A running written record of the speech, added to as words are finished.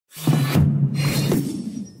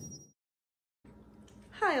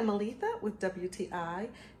Hi, I'm Aletha with WTI,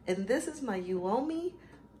 and this is my Euhomy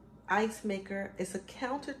ice maker. It's a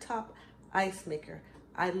countertop ice maker.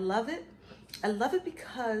 I love it. I love it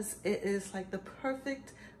because it is like the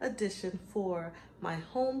perfect addition for my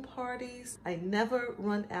home parties. I never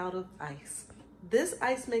run out of ice. This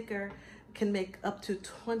ice maker can make up to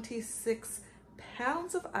 26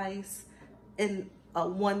 pounds of ice in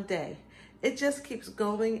one day. It just keeps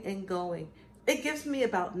going and going. It gives me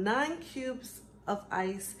about 9 cubes of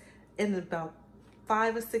ice in about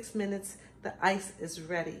 5 or 6 minutes. The ice is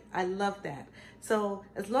ready. I love that. So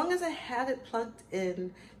as long as I have it plugged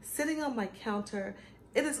in, sitting on my counter,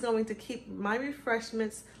 it is going to keep my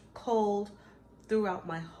refreshments cold throughout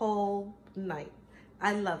my whole night.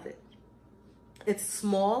 I love it. It's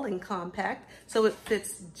small and compact, so it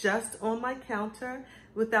fits just on my counter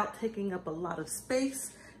without taking up a lot of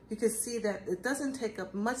space. You can see that it doesn't take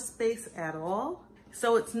up much space at all,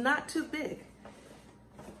 so it's not too big.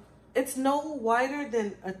 It's no wider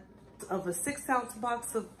than a 6-ounce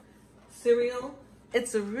box of cereal.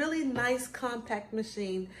 It's a really nice compact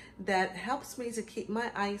machine that helps me to keep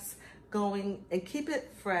my ice going and keep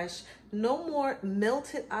it fresh. No more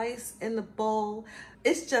melted ice in the bowl.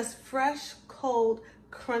 It's just fresh, cold,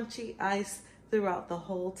 crunchy ice throughout the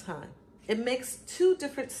whole time. It makes 2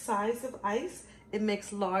 different sizes of ice. It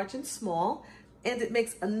makes large and small, and it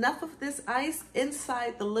makes enough of this ice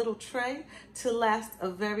inside the little tray to last a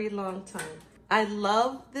very long time. I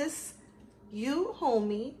love this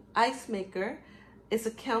Euhomy ice maker. It's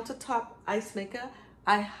a countertop ice maker.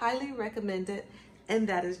 I highly recommend it, and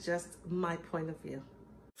that is just my point of view.